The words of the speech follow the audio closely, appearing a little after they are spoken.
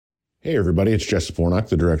Hey everybody, it's Jess Pornock,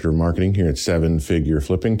 the Director of Marketing here at Seven Figure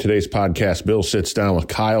Flipping. Today's podcast, Bill sits down with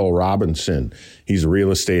Kyle Robinson. He's a real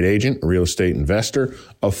estate agent, a real estate investor,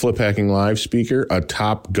 a Flip Hacking Live speaker, a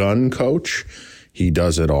Top Gun coach. He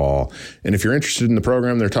does it all. And if you're interested in the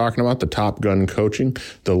program they're talking about, the Top Gun coaching,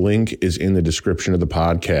 the link is in the description of the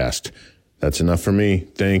podcast. That's enough for me.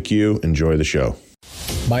 Thank you. Enjoy the show.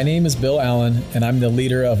 My name is Bill Allen, and I'm the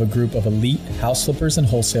leader of a group of elite house flippers and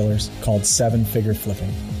wholesalers called Seven Figure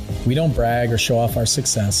Flipping. We don't brag or show off our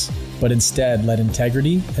success, but instead let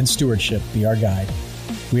integrity and stewardship be our guide.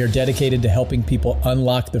 We are dedicated to helping people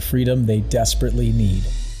unlock the freedom they desperately need.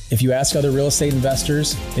 If you ask other real estate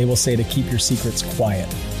investors, they will say to keep your secrets quiet.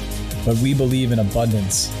 But we believe in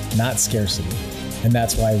abundance, not scarcity, and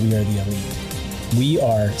that's why we are the elite. We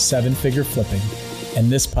are Seven Figure Flipping,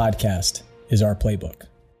 and this podcast is our playbook.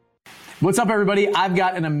 What's up, everybody? I've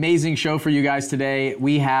got an amazing show for you guys today.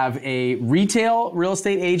 We have a retail real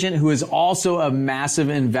estate agent who is also a massive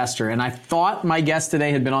investor. And I thought my guest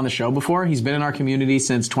today had been on the show before. He's been in our community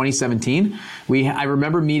since 2017. I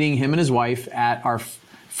remember meeting him and his wife at our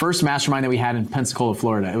first mastermind that we had in Pensacola,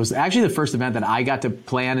 Florida. It was actually the first event that I got to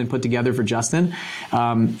plan and put together for Justin.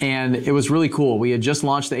 And it was really cool. We had just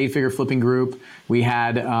launched the 8-Figure Flipping group. We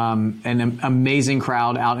had an amazing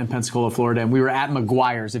crowd out in Pensacola, Florida. And we were at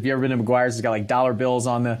McGuire's. If you've ever been to McGuire's, it's got like dollar bills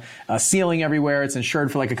on the ceiling everywhere. It's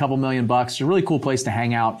insured for like a couple $1 million. It's a really cool place to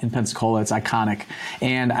hang out in Pensacola. It's iconic.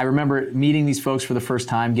 And I remember meeting these folks for the first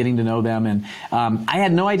time, getting to know them. And I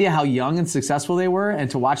had no idea how young and successful they were. And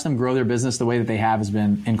to watch them grow their business the way that they have has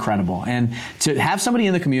been incredible. And to have somebody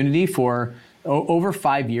in the community for over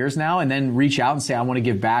 5 years now and then reach out and say, I want to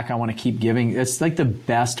give back, I want to keep giving. It's like the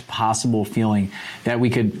best possible feeling that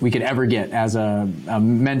we could ever get as a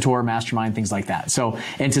mentor, mastermind, things like that. So,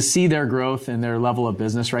 and to see their growth and their level of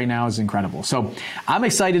business right now is incredible. So I'm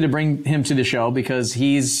excited to bring him to the show because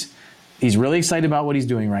he's really excited about what he's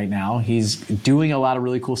doing right now. He's doing a lot of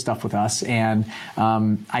really cool stuff with us. And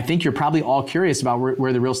I think you're probably all curious about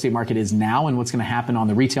where the real estate market is now and what's going to happen on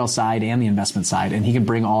the retail side and the investment side. And he can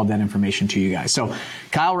bring all of that information to you guys. So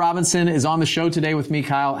Kyle Robinson is on the show today with me.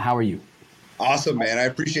 Kyle, how are you? Awesome, man. I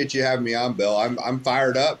appreciate you having me on, Bill. I'm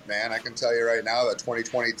fired up, man. I can tell you right now that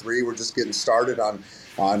 2023, we're just getting started on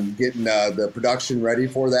getting the production ready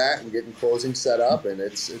for that and getting closing set up. And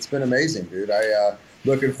it's been amazing, dude.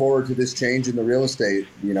 Looking forward to this change in the real estate,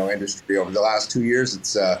 industry over the last 2 years.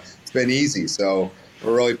 It's been easy. So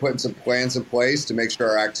we're really putting some plans in place to make sure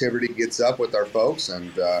our activity gets up with our folks,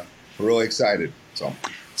 and we're really excited.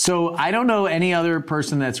 So I don't know any other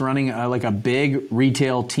person that's running like a big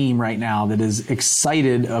retail team right now that is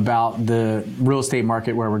excited about the real estate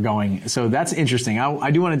market where we're going. So that's interesting. I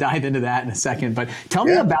do want to dive into that in a second, but tell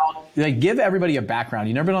me about, give everybody a background.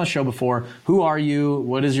 You've never been on the show before. Who are you?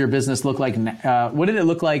 What does your business look like? What did it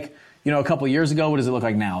look like, a couple of years ago? What does it look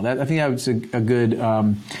like now? I think that was a good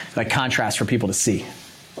contrast for people to see.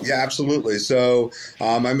 Yeah, absolutely. So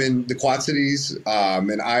I'm in the Quad Cities,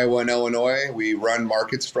 in Iowa and Illinois. We run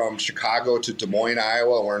markets from Chicago to Des Moines,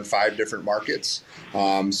 Iowa. We're in 5 different markets.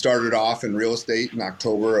 Started off in real estate in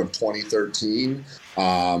October of 2013.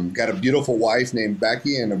 Got a beautiful wife named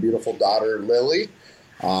Becky and a beautiful daughter, Lily.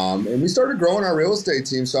 And we started growing our real estate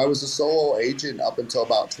team. So I was a solo agent up until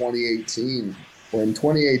about 2018. Well, in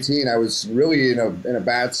 2018, I was really in a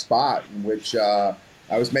bad spot, in which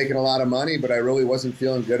I was making a lot of money, but I really wasn't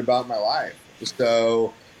feeling good about my life.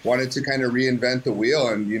 So wanted to kind of reinvent the wheel.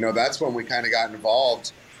 And, that's when we kind of got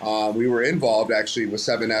involved. We were involved actually with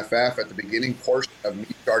 7FF at the beginning portion of me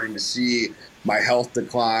starting to see my health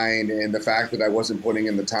decline and the fact that I wasn't putting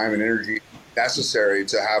in the time and energy necessary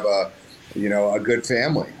to have a good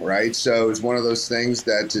family, right? So it was one of those things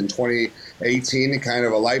that in 2018, kind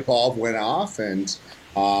of a light bulb went off, and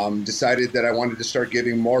decided that I wanted to start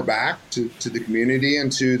giving more back to the community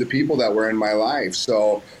and to the people that were in my life.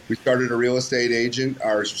 So we started our real estate team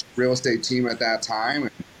at that time.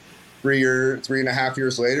 And 3.5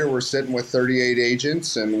 years later, we're sitting with 38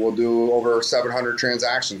 agents, and we'll do over 700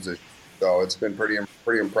 transactions this year. So it's been pretty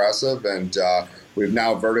impressive. And we've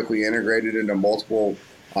now vertically integrated into multiple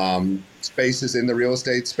spaces in the real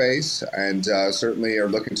estate space, and certainly are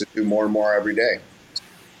looking to do more and more every day.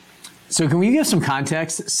 So can we give some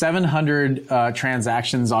context? 700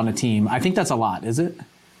 transactions on a team. I think that's a lot, is it?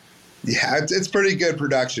 Yeah, it's pretty good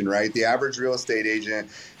production, right? The average real estate agent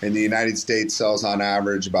in the United States sells on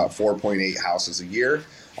average about 4.8 houses a year.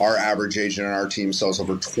 Our average agent on our team sells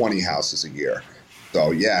over 20 houses a year.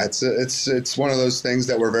 So yeah, it's one of those things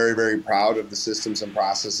that we're very, very proud of the systems and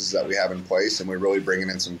processes that we have in place, and we're really bringing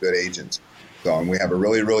in some good agents. So, and we have a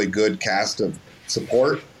really, really good cast of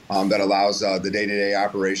support that allows the day-to-day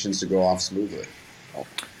operations to go off smoothly.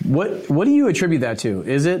 What do you attribute that to?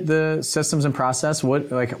 Is it the systems and process?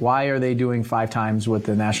 Why are they doing 5 times what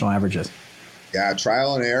the national average is? Yeah,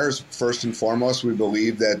 trial and error is first and foremost. We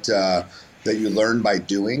believe that you learn by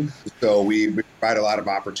doing. So we provide a lot of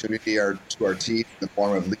opportunity to our team in the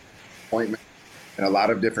form of lead appointment and a lot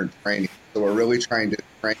of different training. So we're really trying to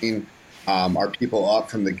train our people up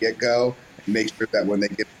from the get-go and make sure that when they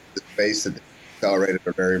get into the space that they accelerate at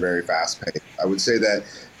a very, very fast pace. I would say that,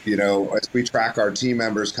 as we track our team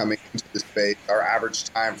members coming into the space, our average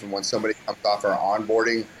time from when somebody comes off our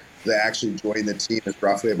onboarding, they actually join the team is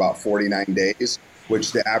roughly about 49 days,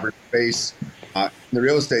 which the average space in the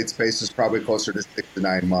real estate space is probably closer to 6 to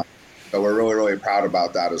 9 months. So we're really, really proud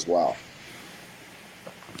about that as well.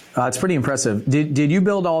 It's pretty impressive. Did you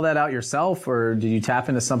build all that out yourself, or did you tap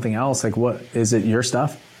into something else? Like, what is it? Your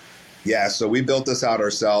stuff? Yeah, so we built this out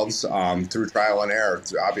ourselves through trial and error.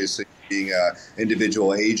 Obviously, being an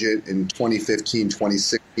individual agent in 2015,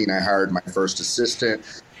 2016, I hired my first assistant,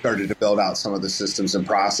 started to build out some of the systems and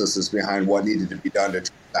processes behind what needed to be done to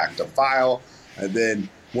transact a file. And then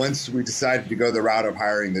once we decided to go the route of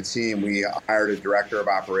hiring the team, we hired a director of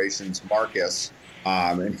operations, Marcus,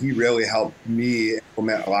 and he really helped me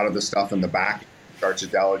implement a lot of the stuff in the back, start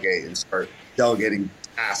delegating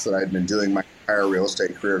tasks that I'd been doing my entire real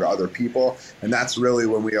estate career to other people. And that's really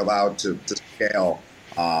when we allowed to scale.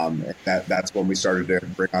 And that's when we started to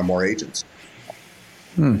bring on more agents.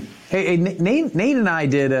 Hey, Nate and I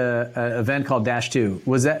did an event called Dash 2.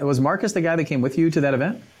 Was Marcus the guy that came with you to that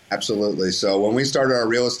event? Absolutely. So when we started our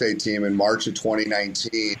real estate team in March of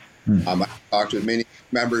 2019, I talked with many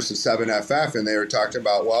members of 7FF, and they were talking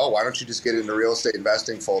about, well, why don't you just get into real estate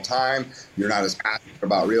investing full time? You're not as passionate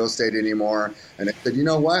about real estate anymore. And I said, you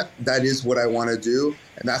know what? That is what I want to do.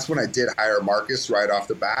 And that's when I did hire Marcus right off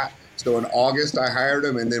the bat. So in August, I hired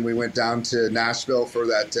him, and then we went down to Nashville for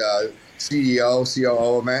that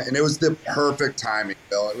COO event. And it was the perfect timing,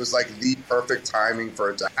 Bill. It was like the perfect timing for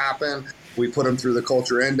it to happen. We put him through the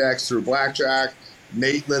culture index, through Blackjack.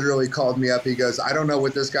 Nate literally called me up. He goes, I don't know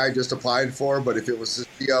what this guy just applied for, but if it was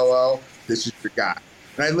the COO, this is your guy.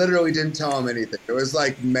 And I literally didn't tell him anything. It was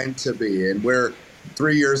like meant to be. And we're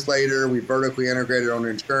 3 years later, we vertically integrated on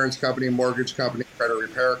an insurance company, mortgage company, credit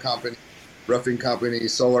repair company, roofing company,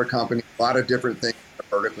 solar company, a lot of different things that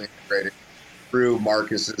are vertically integrated through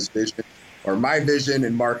Marcus's vision, or my vision,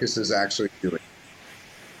 and Marcus is actually doing it.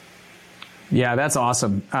 Yeah, that's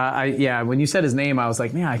awesome. When you said his name, I was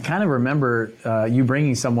like, man, I kind of remember you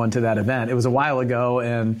bringing someone to that event. It was a while ago,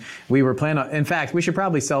 and we were planning on, in fact, we should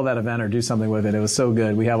probably sell that event or do something with it. It was so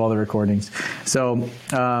good. We have all the recordings. So,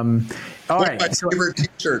 all right. My favorite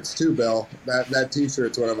T-shirts too, Bill. That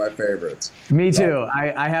T-shirt's one of my favorites. Me too.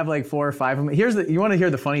 I have like 4 or 5 of them. You want to hear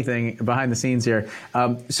the funny thing behind the scenes here?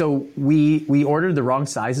 So we ordered the wrong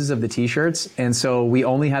sizes of the T-shirts, and so we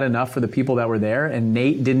only had enough for the people that were there, and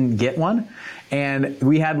Nate didn't get one. And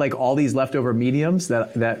we had like all these leftover mediums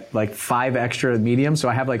that like 5 extra mediums. So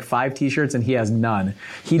I have like 5 T-shirts and he has none.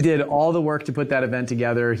 He did all the work to put that event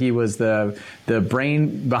together. He was the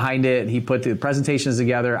brain behind it. He put the presentations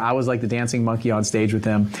together. I was like the dancing monkey on stage with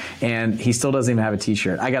him, and he still doesn't even have a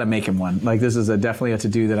T-shirt. I got to make him one. Like, this is definitely a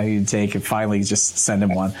to-do that I need to take and finally just send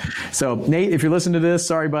him one. So Nate, if you're listening to this,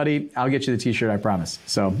 sorry, buddy, I'll get you the T-shirt, I promise.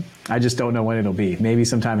 So I just don't know when it'll be. Maybe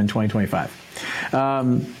sometime in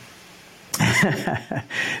 2025.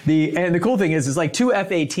 The cool thing is like 2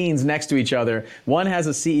 F-18s next to each other. One has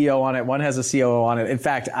a CEO on it. One has a COO on it. In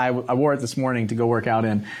fact, I wore it this morning to go work out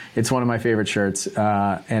in. It's one of my favorite shirts,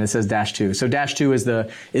 and it says Dash 2. So Dash 2 is the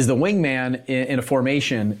wingman in a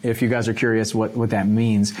formation. If you guys are curious what that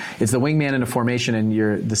means, it's the wingman in a formation, and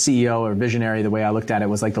you're the CEO or visionary. The way I looked at it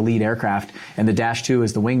was like the lead aircraft, and the Dash 2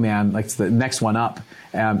 is the wingman, like it's the next one up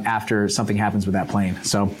after something happens with that plane.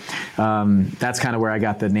 So that's kind of where I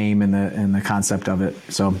got the name and the concept of it.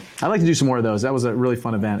 So I'd like to do some more of those. That was a really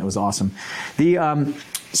fun event. It was awesome.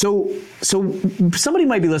 So somebody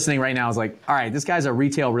might be listening right now is like, all right, this guy's a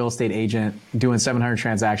retail real estate agent doing 700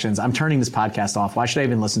 transactions. I'm turning this podcast off. Why should I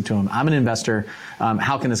even listen to him? I'm an investor.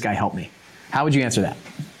 How can this guy help me? How would you answer that?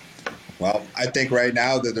 Well, I think right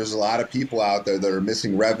now that there's a lot of people out there that are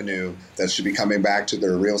missing revenue that should be coming back to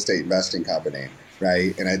their real estate investing company,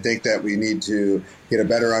 right? And I think that we need to get a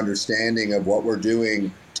better understanding of what we're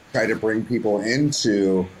doing to try to bring people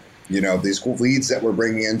into, these leads that we're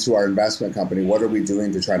bringing into our investment company. What are we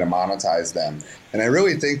doing to try to monetize them? And I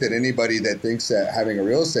really think that anybody that thinks that having a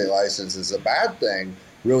real estate license is a bad thing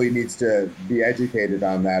really needs to be educated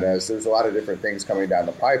on that, as there's a lot of different things coming down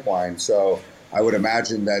the pipeline. So I would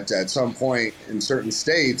imagine that at some point in certain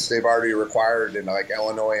states, they've already required in like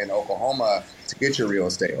Illinois and Oklahoma to get your real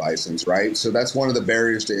estate license, right? So that's one of the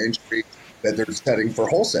barriers to entry that they're setting for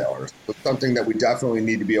wholesalers. It's something that we definitely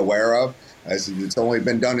need to be aware of, as it's only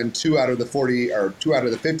been done in 2 out of the 40 or 2 out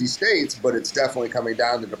of the 50 states, but it's definitely coming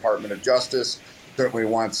down. The Department of Justice certainly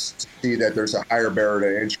wants to see that there's a higher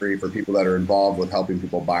barrier to entry for people that are involved with helping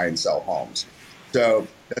people buy and sell homes. So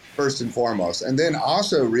that's first and foremost. And then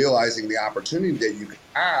also realizing the opportunity that you can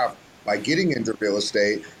have by getting into real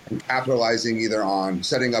estate and capitalizing either on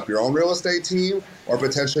setting up your own real estate team or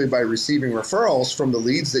potentially by receiving referrals from the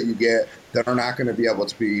leads that you get that are not going to be able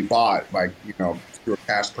to be bought by, through a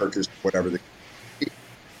cash purchase, whatever the case.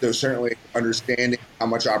 So certainly understanding how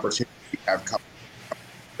much opportunity you have coming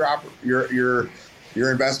from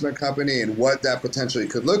your investment company and what that potentially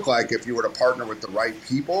could look like if you were to partner with the right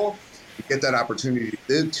people to get that opportunity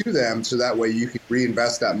to them, so that way you can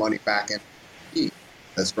reinvest that money back in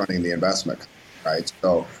that's running the investment, right?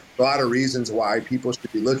 So a lot of reasons why people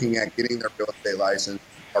should be looking at getting their real estate license,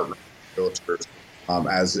 partner with realtors,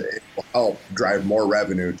 as it will help drive more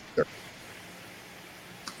revenue to their.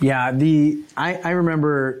 Yeah, I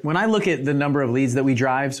remember when I look at the number of leads that we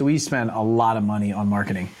drive, so we spend a lot of money on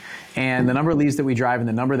marketing, and the number of leads that we drive and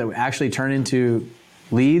the number that we actually turn into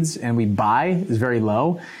leads and we buy is very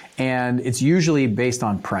low, and it's usually based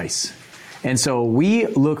on price. And so we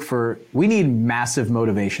need massive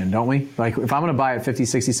motivation, don't we? Like if I'm going to buy at 50,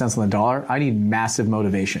 60 cents on the dollar, I need massive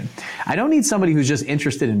motivation. I don't need somebody who's just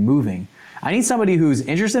interested in moving. I need somebody who's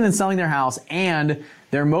interested in selling their house and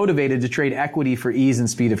they're motivated to trade equity for ease and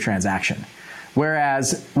speed of transaction.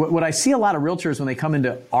 Whereas what I see a lot of realtors when they come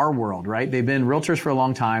into our world, right? They've been realtors for a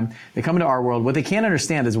long time. They come into our world. What they can't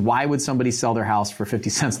understand is why would somebody sell their house for 50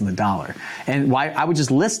 cents on the dollar? And why I would just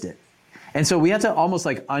list it. And so we have to almost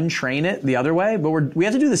like untrain it the other way, but we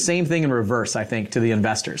have to do the same thing in reverse, I think, to the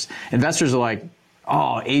investors. Investors are like,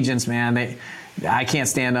 oh, agents, man, I can't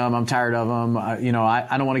stand them. I'm tired of them. I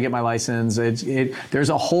don't want to get my license. There's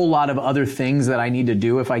a whole lot of other things that I need to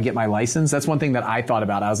do if I get my license. That's one thing that I thought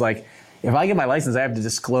about. I was like, if I get my license, I have to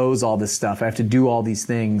disclose all this stuff. I have to do all these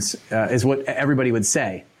things, is what everybody would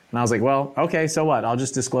say. And I was like, well, okay, so what? I'll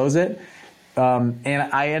just disclose it. And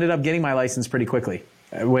I ended up getting my license pretty quickly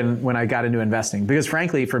when I got into investing. Because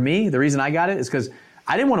frankly, for me, the reason I got it is because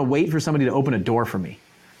I didn't want to wait for somebody to open a door for me.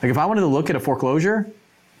 Like if I wanted to look at a foreclosure,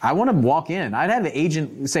 I want to walk in. I'd have the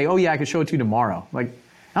agent say, oh yeah, I could show it to you tomorrow. Like,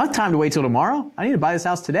 I don't have time to wait till tomorrow. I need to buy this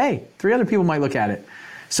house today. 3 other people might look at it.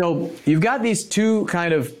 So you've got these two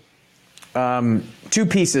kind of two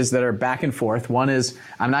pieces that are back and forth. One is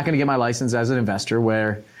I'm not going to get my license as an investor,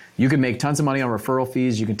 where you can make tons of money on referral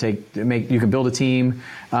fees. You can build a team.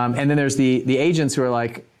 And then there's the agents who are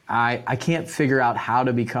like, I can't figure out how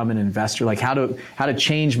to become an investor, like how to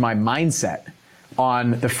change my mindset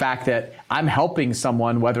on the fact that I'm helping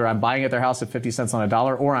someone, whether I'm buying at their house at 50 cents on a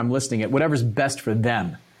dollar or I'm listing it, whatever's best for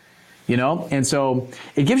them. And so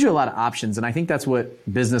it gives you a lot of options. And I think that's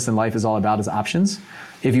what business and life is all about, is options.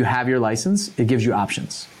 If you have your license, it gives you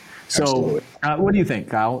options. So what do you think,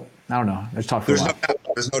 Kyle? I don't know. Let's talk for a while.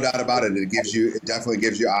 There's no doubt about it. It definitely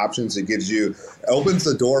gives you options. It opens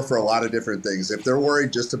the door for a lot of different things. If they're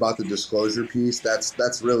worried just about the disclosure piece,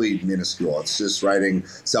 that's really minuscule. It's just writing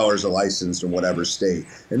sellers a license from whatever state.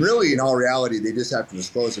 And really, in all reality, they just have to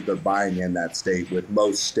disclose that they're buying in that state with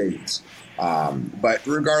most states. But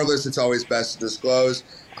regardless, it's always best to disclose.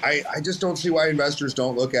 I just don't see why investors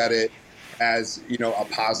don't look at it as, a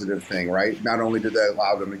positive thing, right? Not only do they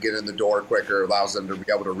allow them to get in the door quicker, allows them to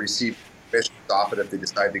be able to receive commissions off it if they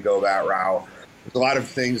decide to go that route. There's a lot of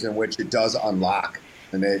things in which it does unlock,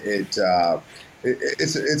 and it's a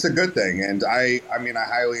good thing. And I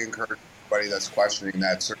highly encourage anybody that's questioning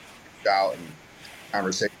that to reach out and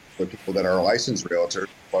conversation with people that are licensed realtors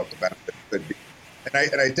what the benefit could be.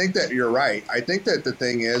 And I think that you're right. I think that the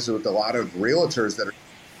thing is with a lot of realtors that are in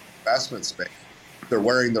the investment space, they're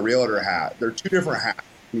wearing the realtor hat. They're two different hats.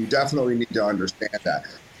 You definitely need to understand that.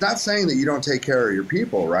 It's not saying that you don't take care of your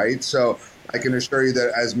people, right? So I can assure you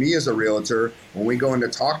that as a realtor, when we go in to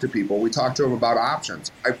talk to people, we talk to them about options.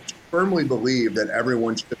 I firmly believe that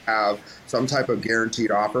everyone should have some type of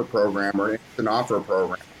guaranteed offer program or instant offer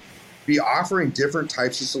program. Be offering different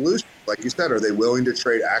types of solutions. Like you said, are they willing to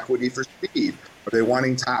trade equity for speed? Are they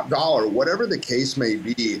wanting top dollar? Whatever the case may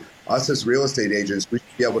be, us as real estate agents, we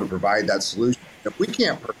should be able to provide that solution. If we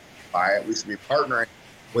can't buy it, we should be partnering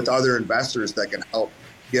with other investors that can help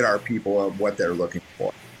get our people of what they're looking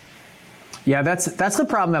for. Yeah, that's the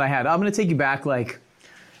problem that I had. I'm going to take you back.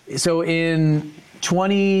 So in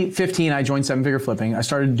 2015, I joined 7 Figure Flipping. I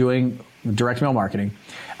started doing direct mail marketing.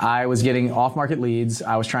 I was getting off-market leads.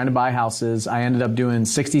 I was trying to buy houses. I ended up doing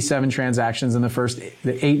 67 transactions in the first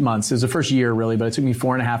 8 months. It was the first year, really, but it took me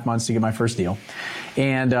 4.5 months to get my first deal.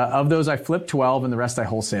 And of those, I flipped 12, and the rest I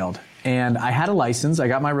wholesaled. and I had a license. I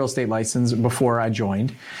got my real estate license before I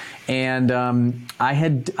joined, and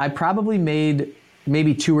I probably made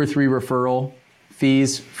maybe 2 or 3 referral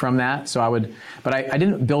fees from that. So I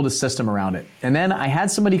didn't build a system around it. And then I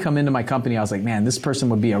had somebody come into my company. I was like, man, this person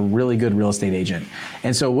would be a really good real estate agent.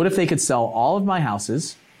 And so what if they could sell all of my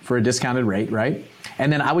houses for a discounted rate, right?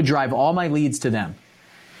 And then I would drive all my leads to them.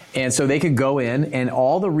 And so they could go in, and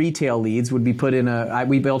all the retail leads would be put in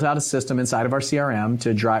we built out a system inside of our CRM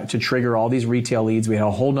to trigger all these retail leads. We had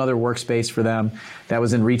a whole nother workspace for them that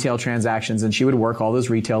was in retail transactions, and she would work all those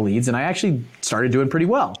retail leads. And I actually started doing pretty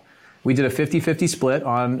well. We did a 50-50 split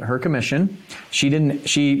on her commission. She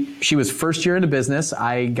was first year into business.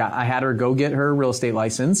 I had her go get her real estate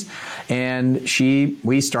license, and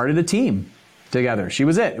we started a team together. She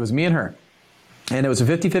was it. It was me and her. And it was a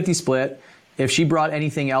 50-50 split. If she brought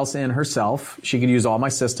anything else in herself, she could use all my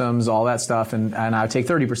systems, all that stuff, and I would take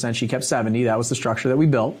 30%. She kept 70%. That was the structure that we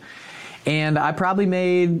built. And I probably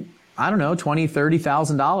made, I don't know, $20,000,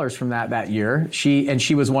 $30,000 from that year.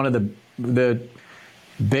 She was one of the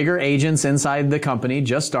bigger agents inside the company,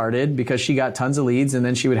 just started, because she got tons of leads, and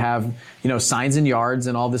then she would have, signs in yards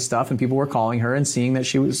and all this stuff, and people were calling her and seeing that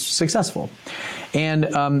she was successful.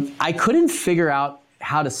 And I couldn't figure out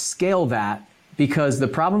how to scale that, because the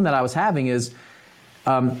problem that I was having is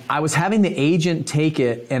I was having the agent take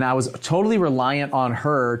it, and I was totally reliant on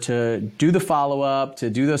her to do the follow-up, to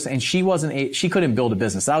do this, and she couldn't build a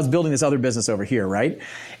business. I was building this other business over here, right?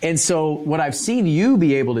 And so what I've seen you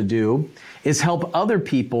be able to do is help other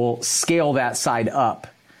people scale that side up,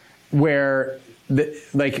 where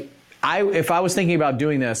if I was thinking about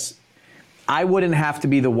doing this, I wouldn't have to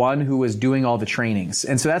be the one who was doing all the trainings.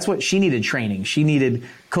 And so that's what she needed: training. She needed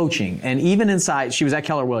coaching. And even inside, she was at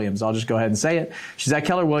Keller Williams. I'll just go ahead and say it. She's at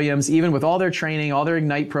Keller Williams. Even with all their training, all their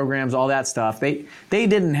Ignite programs, all that stuff, they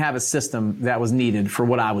didn't have a system that was needed for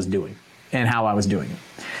what I was doing and how I was doing it.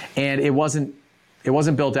 And it wasn't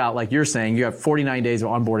built out like you're saying. You have 49 days of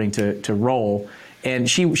onboarding to roll. And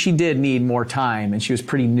she did need more time, and she was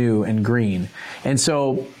pretty new and green. And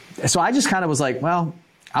so I just kind of was like, well,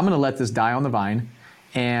 I'm going to let this die on the vine,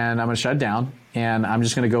 and I'm going to shut it down, and I'm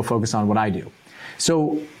just going to go focus on what I do.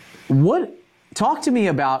 So talk to me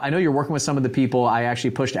about, I know you're working with some of the people. I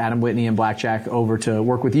actually pushed Adam Whitney and Blackjack over to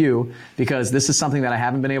work with you, because this is something that I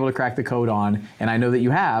haven't been able to crack the code on, and I know that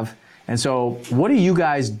you have. And so what are you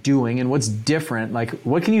guys doing, and what's different? Like,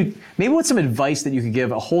 what's some advice that you could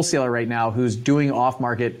give a wholesaler right now who's doing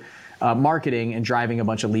off-market marketing and driving a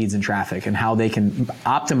bunch of leads and traffic, and how they can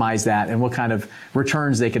optimize that, and what kind of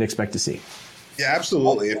returns they could expect to see? Yeah,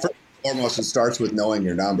 absolutely. First and foremost, it starts with knowing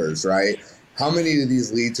your numbers, right? How many of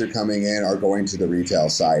these leads are coming in are going to the retail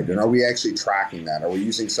side? And are we actually tracking that? Are we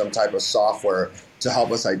using some type of software to help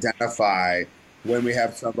us identify when we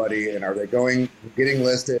have somebody, and are they getting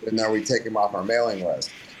listed, and are we taking them off our mailing list?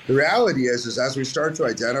 The reality is as we start to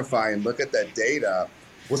identify and look at that data,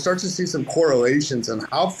 we'll start to see some correlations on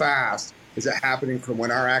how fast is it happening from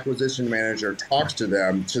when our acquisition manager talks to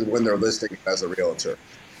them to when they're listing as a realtor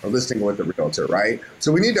or listing with a realtor, right?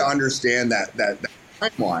 So we need to understand that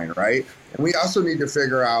timeline, right? And we also need to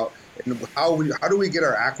figure out how do we get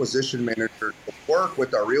our acquisition manager to work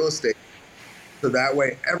with our real estate, so that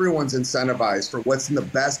way everyone's incentivized for what's in the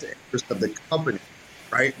best interest of the company,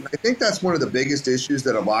 right? And I think that's one of the biggest issues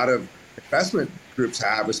that a lot of investment groups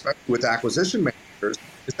have, especially with acquisition managers,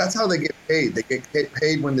 is that's how they get paid. They get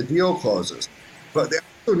paid when the deal closes. But they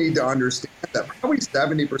also need to understand that probably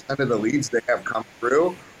 70% of the leads they have come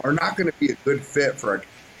through are not going to be a good fit for a,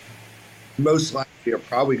 most likely are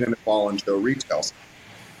probably going to fall into a retail side.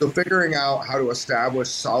 So figuring out how to establish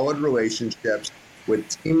solid relationships with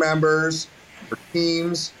team members or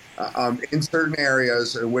teams in certain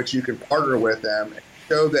areas in which you can partner with them and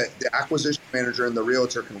show that the acquisition manager and the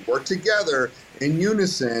realtor can work together in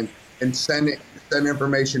unison and send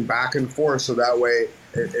information back and forth, so that way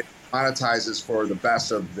it monetizes for the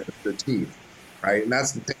best of the team, right? And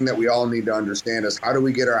that's the thing that we all need to understand, is how do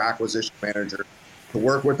we get our acquisition manager to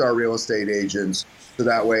work with our real estate agents, so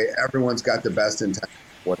that way everyone's got the best intent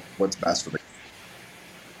of what's best for them.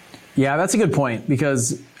 Yeah, that's a good point,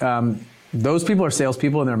 because those people are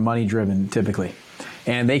salespeople, and they're money driven typically,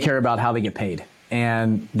 and they care about how they get paid,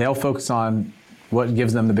 and they'll focus on what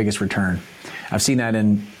gives them the biggest return. I've seen that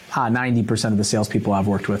in 90% of the salespeople I've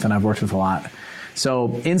worked with, and I've worked with a lot.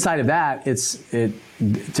 So inside of that,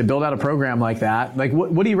 to build out a program like that. Like,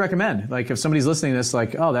 what do you recommend? Like, if somebody's listening to this,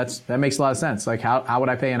 like, oh, that makes a lot of sense. Like, how would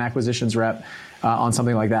I pay an acquisitions rep on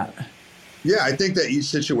something like that? Yeah, I think that each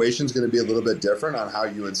situation is going to be a little bit different on how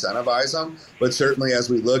you incentivize them. But certainly, as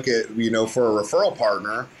we look at, for a referral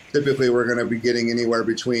partner, typically we're going to be getting anywhere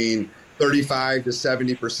between 35 to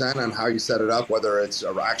 70% on how you set it up, whether it's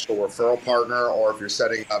an actual referral partner or if you're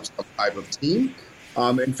setting up some type of team,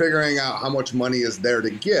 and figuring out how much money is there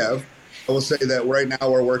to give. I will say that right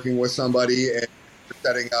now we're working with somebody and we're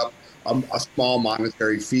setting up a small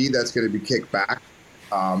monetary fee that's going to be kicked back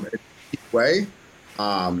in a way.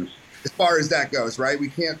 As far as that goes, right? We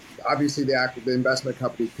can't, obviously the investment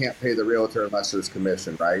company can't pay the realtor unless there's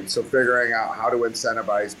commission, right? So figuring out how to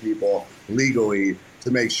incentivize people legally to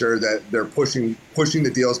make sure that they're pushing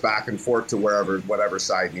the deals back and forth to whatever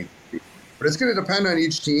side needs to be. But it's going to depend on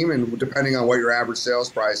each team, and depending on what your average sales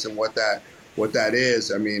price and what that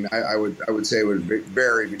is. I mean, I would say it would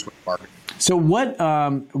vary between markets. So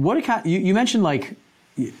you mentioned like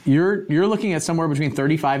you're looking at somewhere between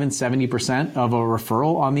 35 and 70% of a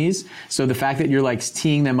referral on these. So the fact that you're like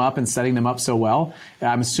teeing them up and setting them up so well,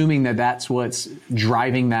 I'm assuming that that's what's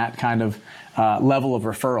driving that kind of level of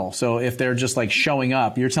referral. So if they're just like showing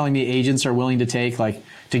up, you're telling me agents are willing to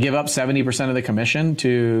to give up 70% of the commission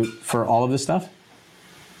for all of this stuff?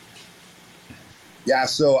 Yeah,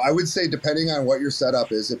 so I would say depending on what your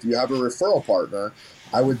setup is, if you have a referral partner,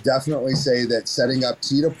 I would definitely say that setting up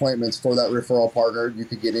teed appointments for that referral partner, you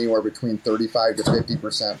could get anywhere between 35 to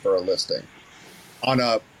 50% for a listing.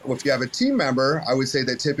 If you have a team member, I would say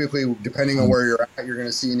that typically, depending on where you're at, you're going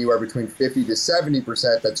to see anywhere between 50 to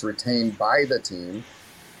 70% that's retained by the team.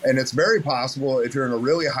 And it's very possible, if you're in a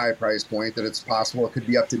really high price point, that it's possible it could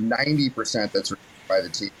be up to 90% that's retained by the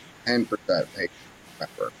team, 10% paid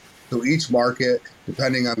member. So each market,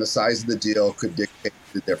 depending on the size of the deal, could dictate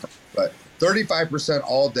the difference. But 35%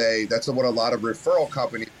 all day, that's what a lot of referral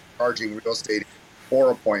companies are charging real estate for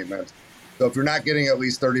appointments. So if you're not getting at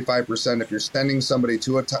least 35%, if you're sending somebody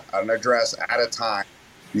to an address at a time,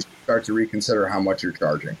 you start to reconsider how much you're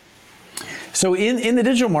charging. So in the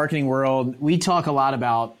digital marketing world, we talk a lot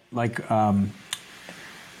about like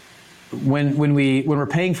when we're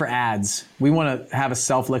paying for ads, we want to have a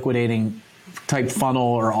self-liquidating type funnel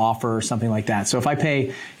or offer or something like that. So if I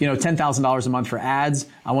pay, $10,000 a month for ads,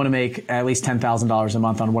 I want to make at least $10,000 a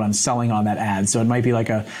month on what I'm selling on that ad. So it might be like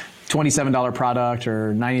a $27 product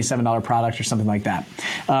or $97 product or something like that.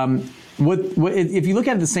 If you look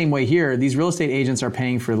at it the same way here, these real estate agents are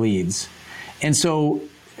paying for leads. And so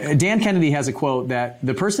Dan Kennedy has a quote that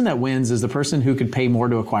the person that wins is the person who could pay more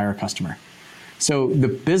to acquire a customer. So the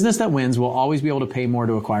business that wins will always be able to pay more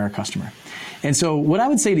to acquire a customer. And so what I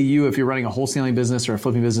would say to you, if you're running a wholesaling business or a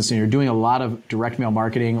flipping business and you're doing a lot of direct mail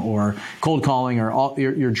marketing or cold calling or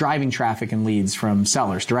you're driving traffic and leads from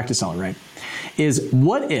sellers, direct to seller, right? Is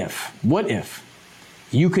what if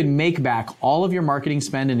you could make back all of your marketing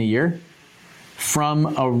spend in a year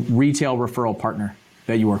from a retail referral partner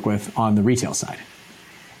that you work with on the retail side?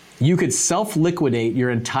 You could self-liquidate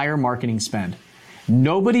your entire marketing spend.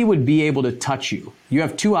 Nobody would be able to touch you. You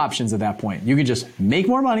have two options at that point. You could just make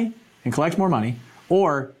more money and collect more money,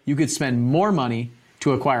 or you could spend more money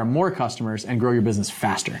to acquire more customers and grow your business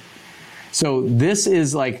faster. So this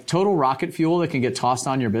is like total rocket fuel that can get tossed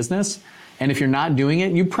on your business. And if you're not doing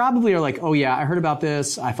it, you probably are like, oh yeah, I heard about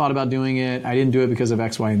this. I thought about doing it. I didn't do it because of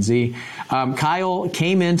X, Y, and Z. Kyle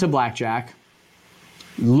came into Blackjack,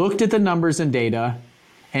 looked at the numbers and data,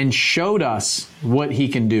 and showed us what he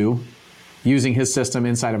can do using his system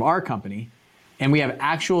inside of our company. And we have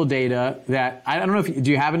actual data that, I don't know do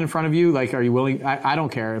you have it in front of you? Like, are you willing? I don't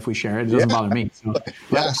care if we share it. It doesn't bother me. So.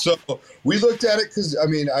 Yeah, so we looked at it because,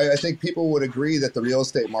 I think people would agree that the real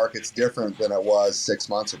estate market's different than it was 6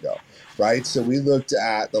 months ago, right? So we looked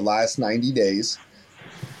at the last 90 days.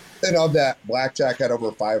 And of that, Blackjack had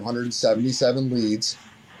over 577 leads,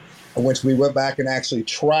 in which we went back and actually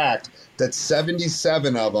tracked that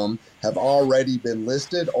 77 of them have already been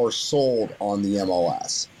listed or sold on the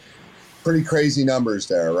MLS. Pretty crazy numbers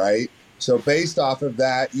there, right? So based off of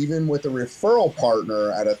that, even with a referral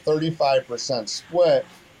partner at a 35% split,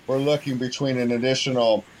 we're looking between an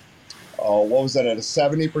additional, at a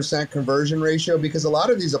 70% conversion ratio, because a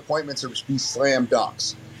lot of these appointments are be slam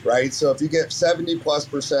dunks, right? So if you get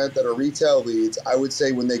 70+% that are retail leads, I would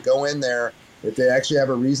say when they go in there, if they actually have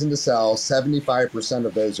a reason to sell, 75%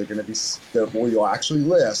 of those are going to be where you'll actually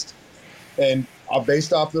list. And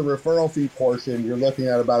based off the referral fee portion, you're looking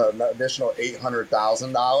at about an additional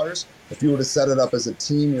 $800,000. If you were to set it up as a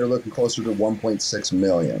team, you're looking closer to $1.6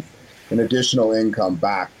 million in additional income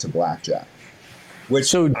back to Blackjack.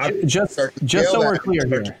 Just so we're clear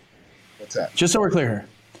here. What's that? Just so we're clear here.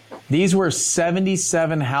 These were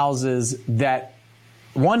 77 houses that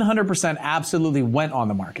 100% absolutely went on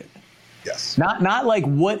the market. Yes. Not like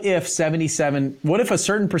what if a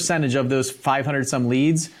certain percentage of those 500 some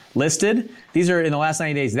leads listed, these are in the last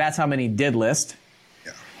 90 days, that's how many did list.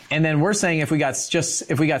 Yeah. And then we're saying if we got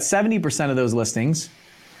 70% of those listings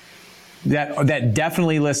that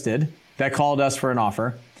definitely listed, that called us for an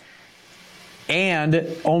offer, and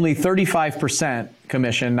only 35%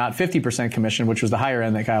 commission, not 50% commission, which was the higher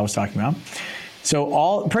end that Kyle was talking about. So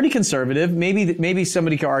all pretty conservative. Maybe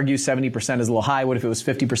somebody could argue 70% is a little high. What if it was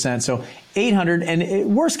 50%? So 800,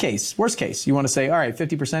 and worst case, you want to say, all right,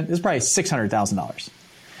 50% is probably $600,000.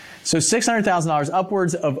 So $600,000,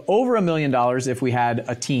 upwards of over $1 million if we had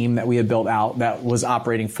a team that we had built out that was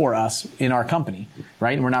operating for us in our company,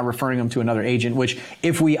 right? And we're not referring them to another agent, which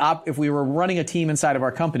if we were running a team inside of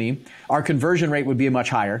our company, our conversion rate would be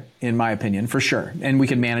much higher, in my opinion, for sure. And we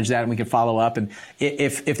can manage that and we can follow up. And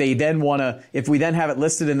if we then have it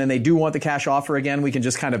listed and then they do want the cash offer again, we can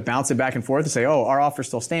just kind of bounce it back and forth and say, oh, our offer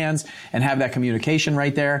still stands, and have that communication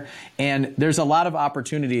right there. And there's a lot of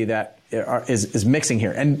opportunity that is mixing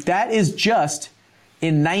here. And that is just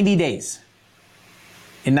in 90 days.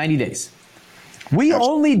 In 90 days. We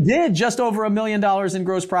only did just over $1 million in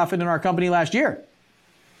gross profit in our company last year.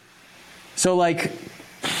 So like,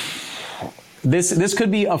 this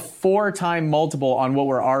could be a 4-time multiple on what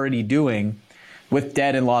we're already doing with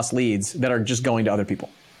dead and lost leads that are just going to other people.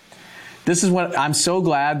 This is what I'm so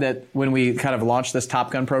glad that when we kind of launched this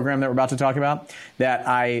Top Gun program that we're about to talk about, that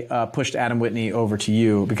I pushed Adam Whitney over to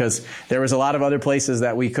you, because there was a lot of other places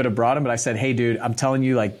that we could have brought him. But I said, hey, dude, I'm telling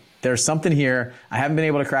you, like, there's something here. I haven't been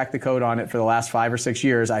able to crack the code on it for the last 5 or 6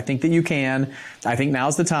 years. I think that you can. I think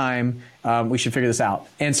now's the time. We should figure this out.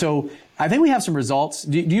 And so I think we have some results.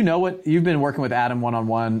 Do you know what you've been working with Adam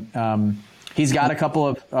one-on-one? He's got a couple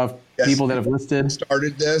of people that have listed.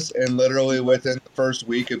 Started this, and literally within the first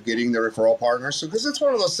week of getting the referral partners. So, because it's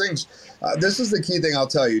one of those things, this is the key thing I'll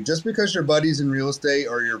tell you. Just because your buddy's in real estate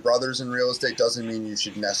or your brother's in real estate doesn't mean you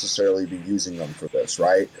should necessarily be using them for this,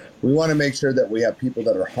 right? We want to make sure that we have people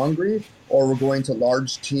that are hungry, or we're going to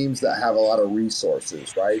large teams that have a lot of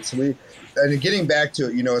resources, right? So and getting back to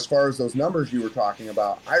it, as far as those numbers you were talking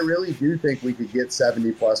about, I really do think we could get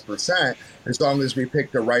 70+% as long as we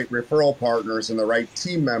pick the right referral partners and the right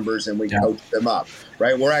team members and we coach them up,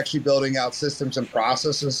 right? We're actually building out systems and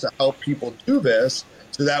processes to help people do this,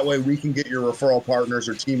 so that way we can get your referral partners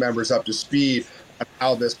or team members up to speed on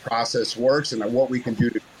how this process works and what we can do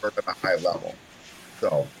to work at a high level.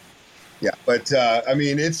 So, yeah, but I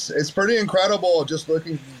mean, it's pretty incredible just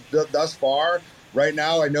looking thus far. Right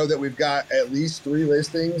now, I know that we've got at least 3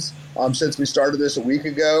 listings since we started this a week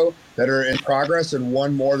ago that are in progress, and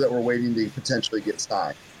 1 more that we're waiting to potentially get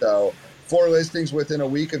signed. So 4 listings within a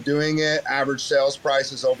week of doing it. Average sales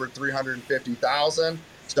price is over $350,000.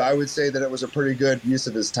 So I would say that it was a pretty good use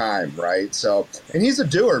of his time, right? So, and he's a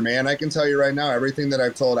doer, man. I can tell you right now, everything that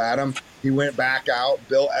I've told Adam, he went back out,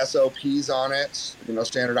 built SOPs on it,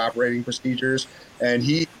 standard operating procedures, and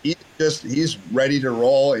he's ready to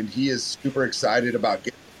roll, and he is super excited about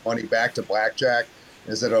getting money back to Blackjack,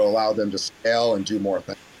 as it'll allow them to scale and do more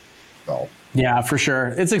things. So. Yeah, for sure.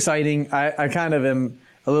 It's exciting. I kind of am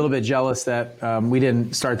a little bit jealous that we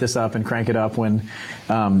didn't start this up and crank it up when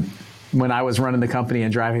I was running the company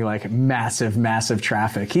and driving like massive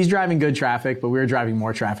traffic. He's driving good traffic, but we were driving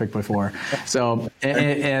more traffic before. So,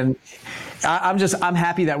 and I'm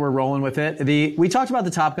happy that we're rolling with it. We talked about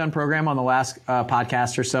the Top Gun program on the last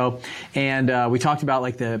podcast or so, and we talked about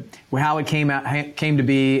like how it came to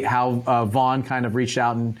be, how Vaughn kind of reached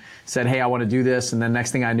out and said, hey, I want to do this. And then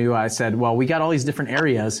next thing I knew, I said, well, we got all these different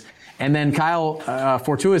areas. And then Kyle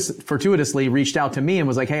fortuitously reached out to me and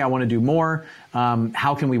was like, hey, I want to do more.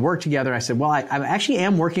 How can we work together? I said, well, I actually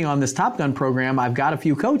am working on this Top Gun program. I've got a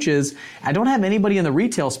few coaches. I don't have anybody in the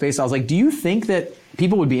retail space. I was like, do you think that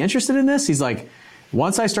people would be interested in this? He's like,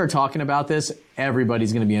 once I start talking about this,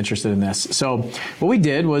 everybody's going to be interested in this. So what we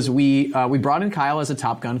did was we brought in Kyle as a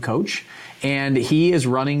Top Gun coach, and he is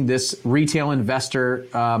running this retail investor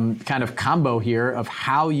kind of combo here of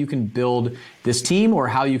how you can build this team, or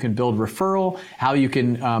how you can build referral, how you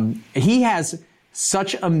can, he has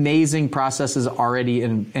such amazing processes already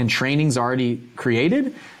and trainings already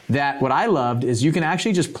created, that what I loved is you can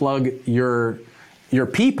actually just plug your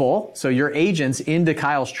people, so your agents, into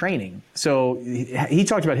Kyle's training. So he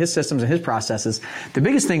talked about his systems and his processes. The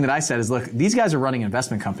biggest thing that I said is, look, these guys are running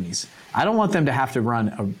investment companies. I don't want them to have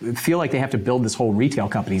to feel like they have to build this whole retail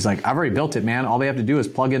company. He's like, I've already built it, man. All they have to do is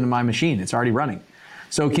plug into my machine. It's already running.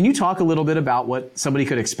 So can you talk a little bit about what somebody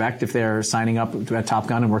could expect if they're signing up at Top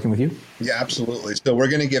Gun and working with you? Yeah, absolutely. So we're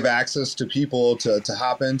going to give access to people to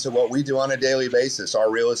hop into what we do on a daily basis.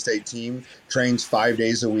 Our real estate team trains 5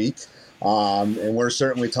 days a week. And we're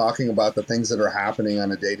certainly talking about the things that are happening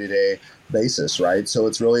on a day-to-day basis, right? So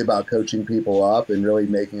it's really about coaching people up and really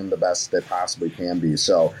making them the best they possibly can be.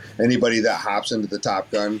 So anybody that hops into the Top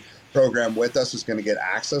Gun program with us is going to get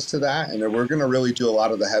access to that, and we're going to really do a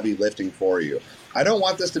lot of the heavy lifting for you. I don't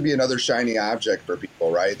want this to be another shiny object for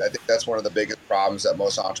people, right? I think that's one of the biggest problems that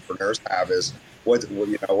most entrepreneurs have is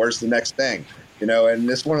where's the next thing? And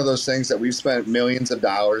it's one of those things that we've spent millions of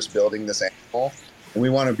dollars building this animal, and we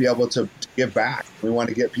want to be able to give back. We want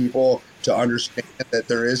to get people to understand that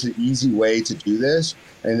there is an easy way to do this,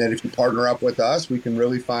 and that if you partner up with us, we can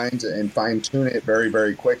really find and fine-tune it very,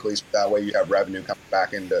 very quickly, so that way you have revenue coming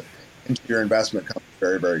back into your investment coming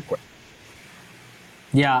very, very quick.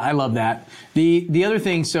 Yeah, I love that. The other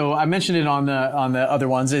thing, so I mentioned it on the other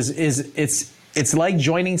ones, is it's like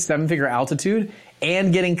joining Seven Figure Altitude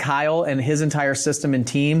and getting Kyle and his entire system and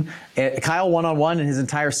team, Kyle one-on-one and his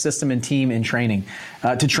entire system and team in training,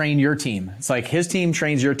 to train your team. It's like his team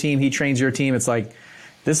trains your team, he trains your team. It's like,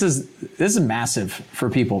 this is massive for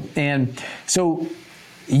people. And so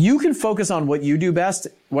you can focus on what you do best.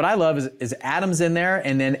 What I love is Adam's in there,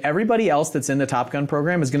 and then everybody else that's in the Top Gun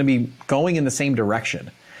program is going to be going in the same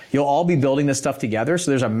direction. You'll all be building this stuff together.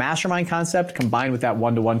 So there's a mastermind concept combined with that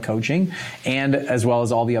one-to-one coaching, and as well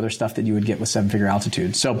as all the other stuff that you would get with Seven Figure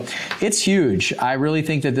Altitude. So it's huge. I really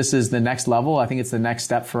think that this is the next level. I think it's the next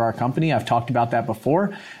step for our company. I've talked about that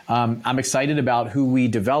before. I'm excited about who we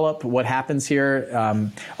develop, what happens here,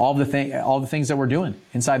 all the things that we're doing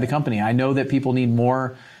inside the company. I know that people need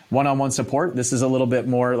more one-on-one support. This is a little bit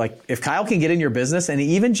more like, if Kyle can get in your business and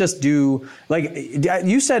even just do, like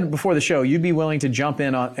you said before the show, you'd be willing to jump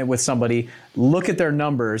in with somebody, look at their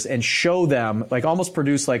numbers and show them, like almost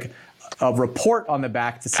produce like a report on the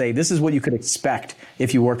back to say, this is what you could expect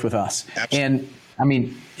if you worked with us. Absolutely. And I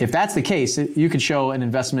mean, if that's the case, you could show an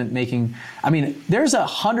investment making, there's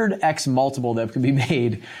 100x multiple that could be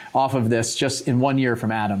made off of this just in 1 year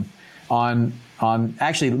from Adam on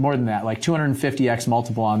actually more than that, like 250x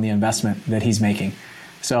multiple on the investment that he's making.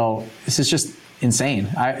 So this is just insane.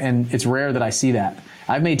 And it's rare that I see that.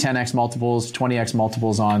 I've made 10x multiples, 20x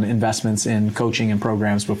multiples on investments in coaching and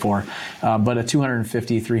programs before. But a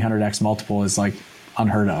 250, 300x multiple is like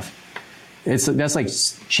unheard of. That's like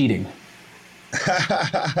cheating.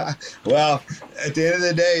 Well, at the end of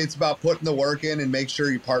the day, it's about putting the work in and make sure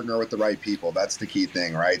you partner with the right people. That's the key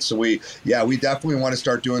thing, right? So we definitely want to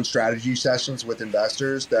start doing strategy sessions with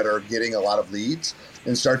investors that are getting a lot of leads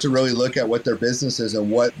and start to really look at what their business is and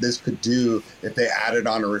what this could do if they added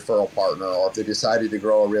on a referral partner or if they decided to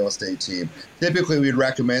grow a real estate team. Typically, we'd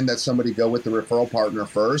recommend that somebody go with the referral partner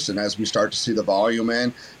first. And as we start to see the volume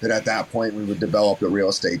in, then at that point, we would develop the real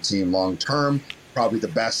estate team long term. Probably the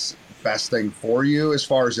best thing for you as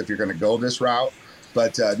far as if you're going to go this route.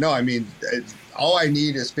 But all I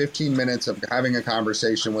need is 15 minutes of having a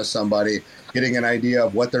conversation with somebody, getting an idea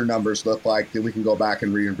of what their numbers look like, then we can go back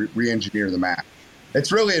and re-engineer the math.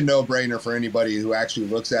 It's really a no-brainer for anybody who actually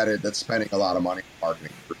looks at it that's spending a lot of money on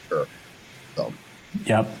marketing, for sure. So.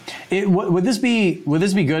 Yep. Would this be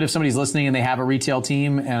good if somebody's listening and they have a retail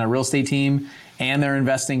team and a real estate team and they're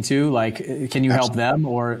investing too? Like, can you help them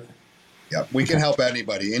or? Yeah, we can help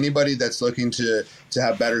anybody that's looking to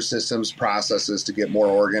have better systems, processes, to get more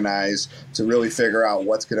organized, to really figure out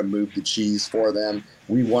what's going to move the cheese for them.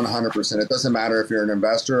 We 100%. It doesn't matter if you're an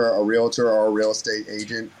investor, a realtor, or a real estate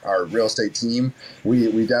agent, our real estate team.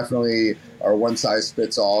 We definitely are one size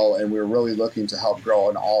fits all, and we're really looking to help grow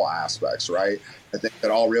in all aspects, right? I think that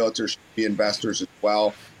all realtors should be investors as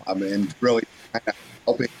well, and really kind of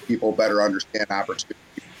helping people better understand opportunities,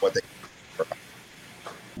 what they.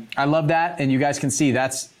 I love that, and you guys can see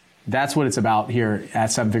that's what it's about here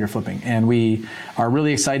at Seven Figure Flipping, and we are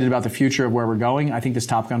really excited about the future of where we're going. I think this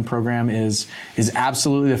Top Gun program is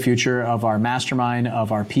absolutely the future of our mastermind,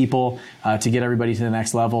 of our people, to get everybody to the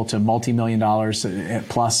next level, to multi-million dollars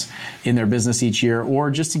plus in their business each year, or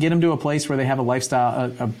just to get them to a place where they have a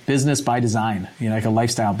lifestyle, a business by design, like a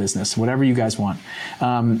lifestyle business, whatever you guys want.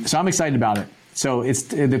 So I'm excited about it. So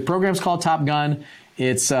the program's called Top Gun.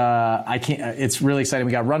 It's really exciting.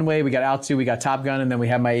 We got Runway, we got Altitude, we got Top Gun, and then we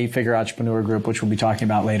have my 8-figure entrepreneur group, which we'll be talking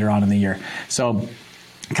about later on in the year. So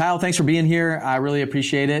Kyle, thanks for being here. I really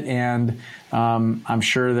appreciate it. And I'm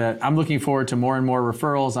sure that I'm looking forward to more and more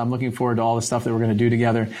referrals. I'm looking forward to all the stuff that we're going to do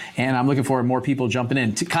together. And I'm looking forward to more people jumping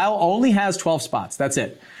in. Kyle only has 12 spots. That's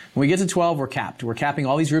it. When we get to 12, we're capped. We're capping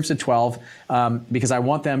all these groups at 12 because I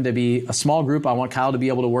want them to be a small group. I want Kyle to be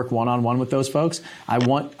able to work one-on-one with those folks. I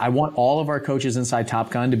want all of our coaches inside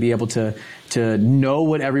Top Gun to be able to know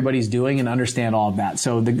what everybody's doing and understand all of that.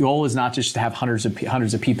 So the goal is not just to have hundreds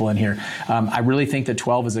of people in here. I really think that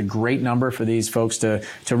 12 is a great number for these folks to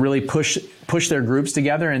really push their groups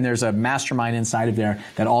together, and there's a mastermind inside of there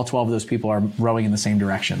that all 12 of those people are rowing in the same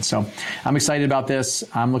direction. So I'm excited about this.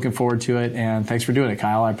 I'm looking forward to it, and thanks for doing it,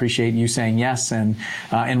 Kyle. I appreciate you saying yes and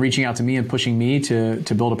reaching out to me and pushing me to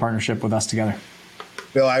build a partnership with us together.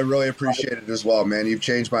 Bill, I really appreciate it as well, man. You've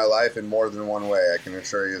changed my life in more than one way. I can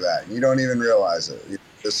assure you that. You don't even realize it.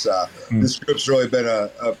 This group's really been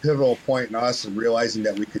a pivotal point in us and realizing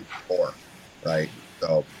that we could do more, right?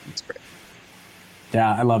 So it's great.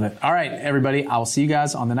 Yeah, I love it. All right, everybody. I will see you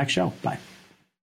guys on the next show. Bye.